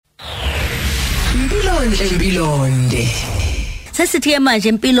Mpilonhle Mpilonde. Sesithi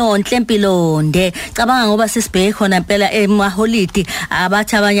manje Mpilonhle Mpilonde cabanga ngoba sisibheke khona phela emaholidi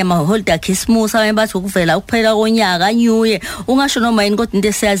abathi abanye amaholidi okhisimuzi abanye bathi ukuvela ukuphela konyaka New Year ungasho noma yini kodwa into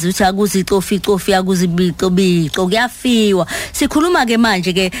esiyazi ukuthi akuzicofi akuzibico kuyafiwa sikhuluma ke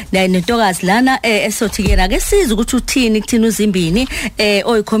manje ke nentokazi lana esothi ke ake siza ukuthi uthini kuthina uZimbini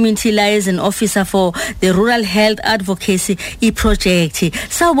oy community liaison officer for the rural health advocacy project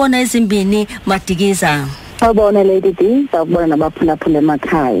sawubona Zimbini Madikiza. Sawubona Lady D, sawubona nabaphulaphula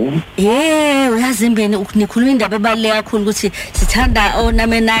emakhaya. Uyazimbeni ukunikhuluma indaba ebaluleke kakhulu ukuthi sithanda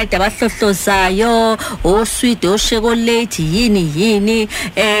onamenayida abahlohlozayo, osweet, oshokolate yini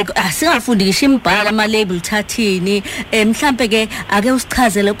asingafundi ngisho imbhala ama label thathini mhlambe ke ake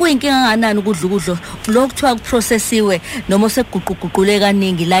usichazele kuyinkinga kangakanani ukudla lokuthiwa kuprocessiwe noma sekuguquguqule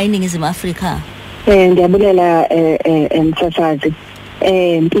kaningi la eNingizimu Afrika. Ngiyabulela emsasazi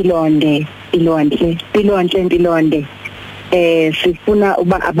Mpilonhle sifuna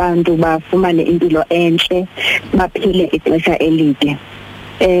uba abantu bafumane impilo enhle baphile ixesha elide.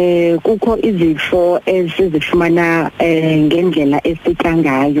 Kukho izifo esizifumana ngendlela esitya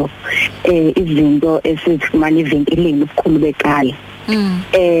ngayo izinto esizifumana evenkileni ubukhulu becala.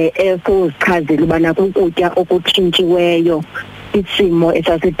 Esichazela ubana ukutya okutshintshiweyo isimo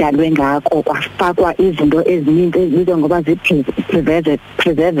esasidalwe ngako kwafakwa izinto ezininzi ezibizwa ngoba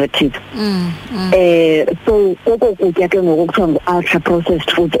preservative. So ukutya ke ngokuthiwa ngu-ultra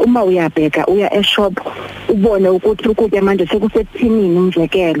processed food uma uyabheka uya eshop ubone ukuthi ukutya manje sekusephinini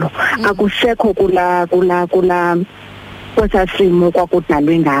umzekelo akusekho kula kwesasimo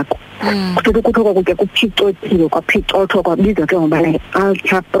kwakudalwe ngako. Kuthi ukuthi ukutya kuphicothiwe kwaphicotho kwabizwa ke ngoba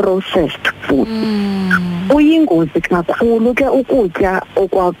ultra processed food. Uyingozi kakhulu ke ukutya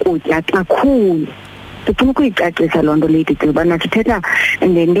okwakutya kakhulu. Sifuna ukuyicacisa lonto Lady ubana sithetha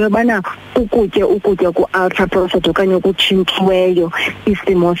ngento yobana ukutya ku-ultra processed okanye ukutshintshiweyo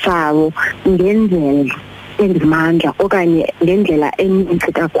isimo sawo ngendlela endimandla okanye ngendlela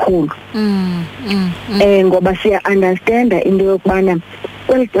eninzi kakhulu. Ngoba siya understanda into yokubana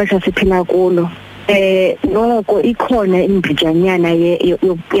kweli xesha siphila kulo noko ikhona imbijanyana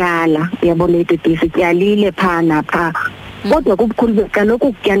yokutyala yabo Lady sityalile pha napha kodwa kubukhulu bekaloku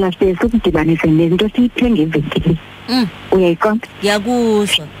ukutyala sikudibanise nento siyithenga evenkileni. Uyayiqonda?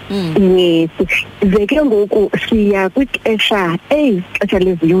 Yakuzwa. Yes. Zeke ngoku siya kwixesha ixesha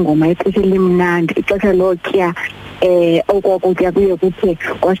leziyungoma ixesha limnandi ixesha lokutya okokutya kuye kuthe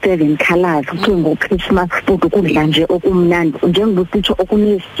kwa7 colors kuthiwe ngoChristmas food ukudla nje okumnandi njengoba sitsho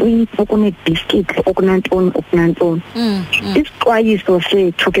okunesweet okune-biscuit okunantoni. Isixwayiso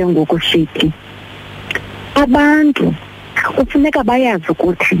sethu ke ngoku sithi abantu kufuneka bayazi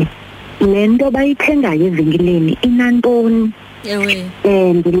ukuthi le nto bayithengayo evenkileni inantoni.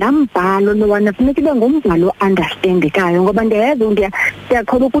 Lambhalo lowana funeka ibe ngumbhalo understandekayo ngoba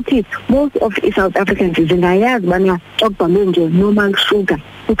ndiyakholwa ukuthi most of i-South Africans zingayazi bana okubhalwe nje normal sugar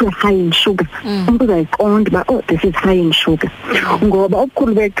kuthiwa high in sugar. Umuntu uzayiqonda uba this is high in sugar ngoba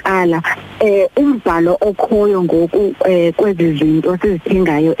obukhulu becala umbhalo okhoyo ngoku kwezi zinto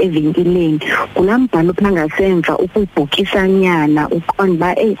sizithengayo evenkileni kulambhalo pha ngasemva ukuyibhokisanyana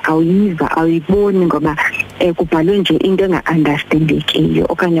uqonda uba awuyiboni ngoba kubhalwe nje into enga-understandekiyo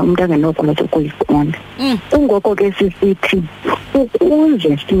okanye umuntu anganokwazi ukuyiqonda. Kungoko ke sisithi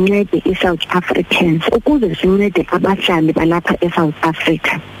ukuze sincede i-South Africans ukuze sincede abahlali balapha eSouth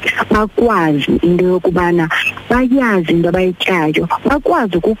Africa bakwazi into yokubana bayazi into abayityayo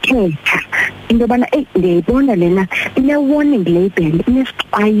bakwazi ukukhetha into yobana ndiyayibona lena ine-warning label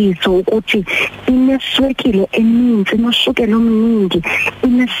inesixwayiso ukuthi ineswekile eninzi inoshukela omningi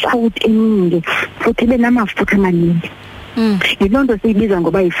inesawuti eningi futhi ibe namafutha amaningi. Yiloo nto siyibiza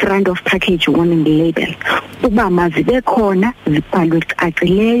ngoba yi-front of package warning label ukuba mazibe khona zibhalwe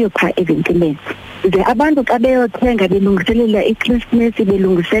cacileyo phaa evenkileni ze abantu xa beyothenga belungiselela iChristmas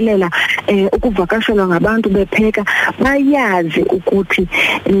belungiselela ukuvakashelwa ngabantu bepheka bayazi ukuthi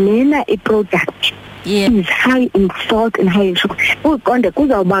lena iproduct is high in salt and high in sugar. Uqonde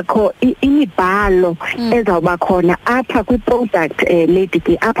kuzawubakho imibhalo ezawuba khona apha kwi-product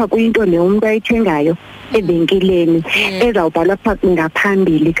Lady apha kuyinto le umuntu ayithengayo evenkileni ezawubhalwa pha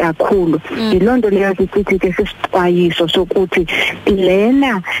ngaphambili kakhulu. Yiloo nto leyo sithi ke sisixwayiso sokuthi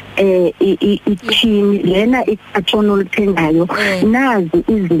lena ithini lena icarton olithengayo nazi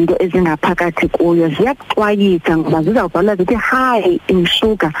izinto ezingaphakathi kuyo ziyakuxwayisa ngoba zizawubhalwa zithi high in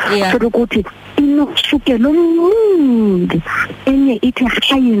sugar ukuthi inoshukela omningi enye ithi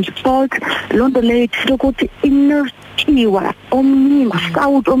high in salt. Loo nto leyo ithi ukuthi inoshiwa omningi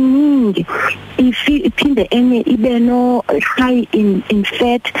sawuti omningi iphinde enye ibe no high in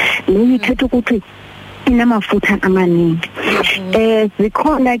fat leyo ithetha ukuthi inamafutha amaningi.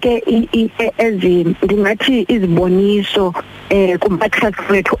 Zikhona ke ndingathi iziboniso kumakhasi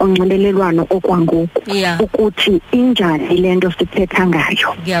wethu onxibelelwano okwangoku ukuthi injani lento siphetha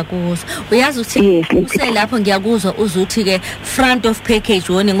ngayo. Ngiyakuzwa. Uyazi uthi uselapho ngiyakuzwa uzuthi ke front of package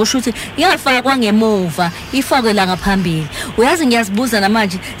warning usho ukuthi iyafakwa ngemuva ifakwe la ngaphambili. Uyazi ngiyazibuza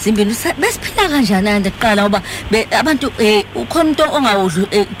namanje Zimbini besiphila kanjani andiqala ngoba abantu ukhona umuntu ongawudli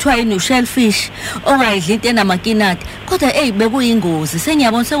kuthiwa yini shellfish ongayidli into enamakinati kodwa bekuyingozi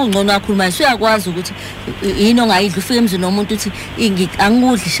sengiyabona sekungcono kakhulu manje uyakwazi ukuthi yini ongayidli ufike emzini nomuntu uthi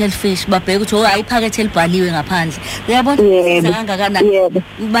angikudli shellfish babheka ukuthi ayiphakethe elibhaliwe ngaphandle uyabona kangakanani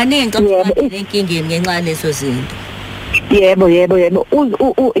baningi abantu lenkingeni ngenxa yalezo zinto. Yebo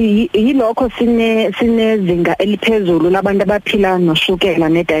yilokho sinezinga eliphezulu labantu abaphila noshukela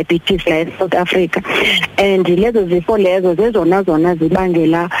ne-diabetes la eSouth Africa and lezo zifo lezo zezona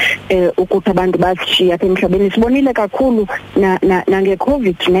zibangela ukuthi abantu bashiya emhlabeni. Sibonile kakhulu na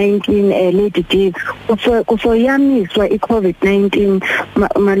nge-COVID-19 lady D kusoyamiswa i-COVID-19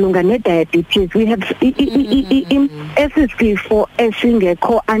 malunga ne-diabetes. We have esisifo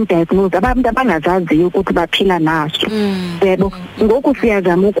esingekho undiagnosed abantu abangazaziyo ukuthi baphila naso. Yebo ngoku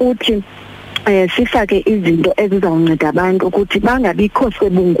siyazama ukuthi sifake izinto ezizawunceda abantu ukuthi bangabikho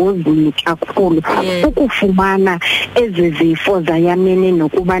sebungozini kakhulu ukufumana ezizifo zayamene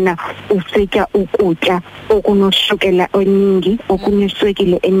nokubana usitya ukutya okunoshukela eningi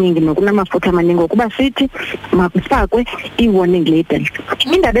okuneswekile eningi nokunamafutha amaningi ngokuba sithi makufakwe i-warning label.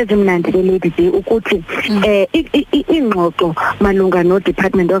 Indaba ezimnandi lady ukuthi ingxoxo malunga no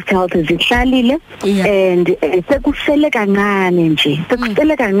Department of Health zihlalile and sekusele kancane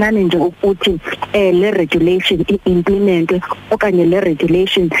nje ukuthi le regulation implement okanye le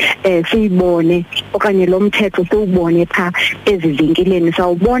regulation siyibone okanye lo mthetho siwubone pha ezivinkileni.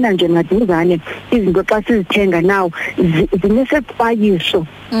 Sawubona nje ngaduzane izinto xa sizithenga now zinesexwayiso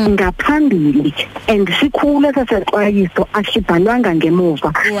ngaphambili and sikhulu esasexwayiso asibhalwanga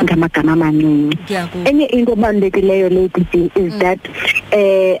ngemuva ngamagama amaningi. Enye into ebalulekileyo lady is that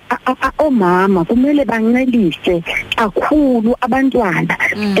omama kumele bancelise kakhulu abantwana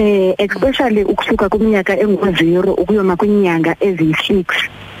especially ukusuka kuminyaka engu-0 ukuyoma kwinyanga eziyi-6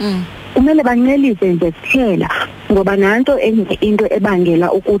 kumele bancelise nje kuphela ngoba nanto enye into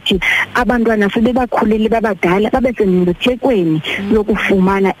ebangela ukuthi abantwana sebebakhulile babadala babe semthekweni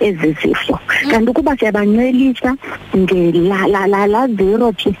lokufumana ezizifo. Kanti ukuba siyabancelisa ngela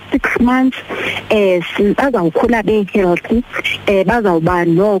 0 to 6 months bazawukhula be-healthy bazawuba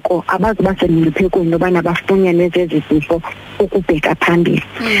noko abazoba semthekweni lobana bafunyane nezizifo ukubheka phambili.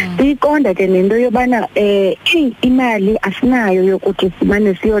 Siqonda ke nento yobana imali asinayo yokuthi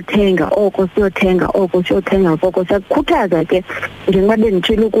simane siyothenga oko sakukhuthaza ke njengoba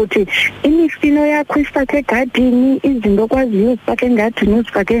benditshila ukuthi imifino yakho isifake egadini izinto okwaziyo usifake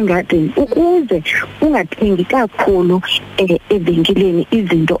engadini ukuze ungathengi kakhulu evenkileni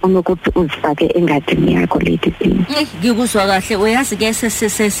izinto onokuthi uzifake engadini yakho lady. Ngikuzwa kahle uyazi ke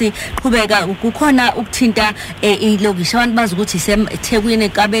sesiqhubeka kukhona ukuthinta ilokishi abantu bazi ukuthi iseThekwini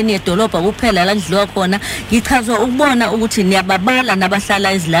eKabeni edolobha kuphela la kudliwa khona. Ngichazwa ukubona ukuthi niyababala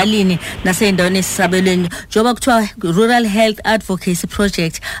nabahlala ezilalini naseyindaweni esisabelweni njengoba kuthiwa Rural Health Advocacy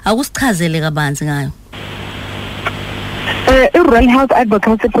Project akusichazele kabanzi ngayo. Rural Health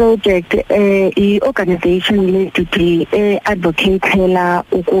Advocacy Project i-organization lady advocate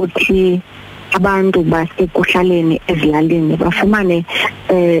ukuthi abantu basekuhlaleni ezilalini bafumane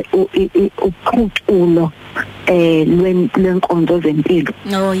uphuculo lwenkonzo zempilo.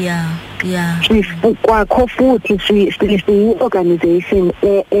 Kwakho futhi siyi-organization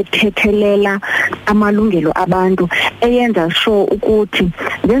ethethelela amalungelo abantu eyenza sure ukuthi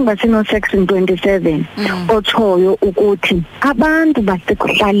njengoba sino-section 27 otshoyo ukuthi abantu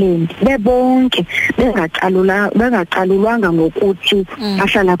basekuhlaleni bebonke bengacalulwanga ngokuthi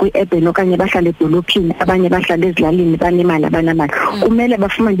bahlala kwi-urban okanye bahlala edolophini abanye bahlala ezilalini banemali abanamali kumele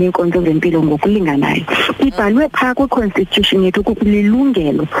bafumane inkonzo zempilo ngokulinganayo. Ibhalwe phaa kwi-constitution yethu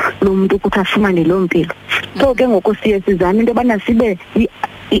kulilungelo lomuntu ukuthi afumane lo mpilo. So ke ngoku siye sizame into yobana sibe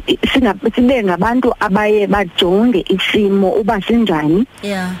ngabantu abaye bajonge isimo uba sinjani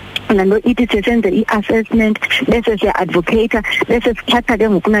Lando ithi sesenze i-assessment bese siya-advocate bese sithatha ke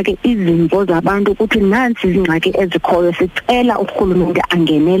ngokunake izimvo zabantu ukuthi nansi izingxaki ezikhoyo sicela urhulumente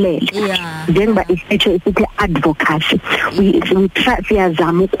angenelele njengoba isitsho isithi advocacy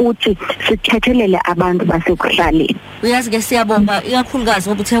siyazama ukuthi sithethelele abantu basekuhlaleni. Uyazi ke siyabonga ikakhulukazi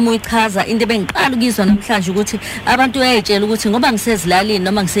ngoba uthe uyichaza into ebengiqala ukizwa namhlanje ukuthi abantu uyayitshela ukuthi ngoba ngisezilalini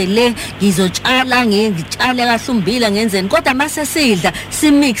noma ngisele ngizotshala ngitshale kahle umbila ngenzeni kodwa mase sidla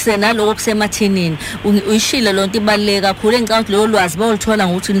simixe naloko kusemathinini uyishile lonto ibaluleke kakhulu engicabanga lo lwazi bayolithola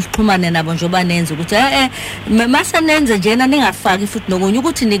ngokuthi nixhumane nabo njoba nenze ukuthi mase nenze njena ningafaki futhi nokunye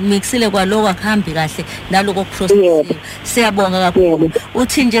ukuthi nikumixile kwaloko akuhambi kahle naloko kuprocess. Siyabonga kakhulu.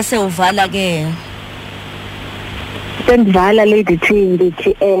 Uthi nje sewuvala ke sendivala lady Thindi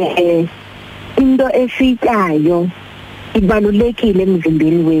into esityayo ibalulekile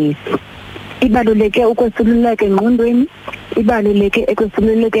emzimbeni wethu. Ibaluleke ukwesululeka engqondweni, ibaluleke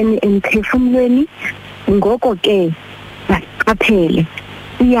ekwesululekeni emphefumulweni. Ngoko ke baqaphele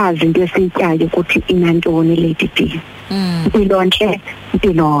iyazi into esityayo ukuthi inantoni lady Thindi. Mpilonhle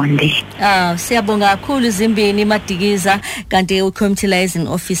Mpilonde. Siyabonga kakhulu Zimbini Madikiza kanti uCommunity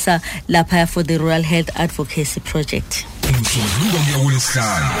Officer lapha for the Rural Health Advocacy Project.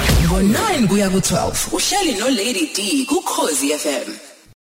 Ngo 9 kuya ku 12 uhleli no Lady D ku Khosi FM.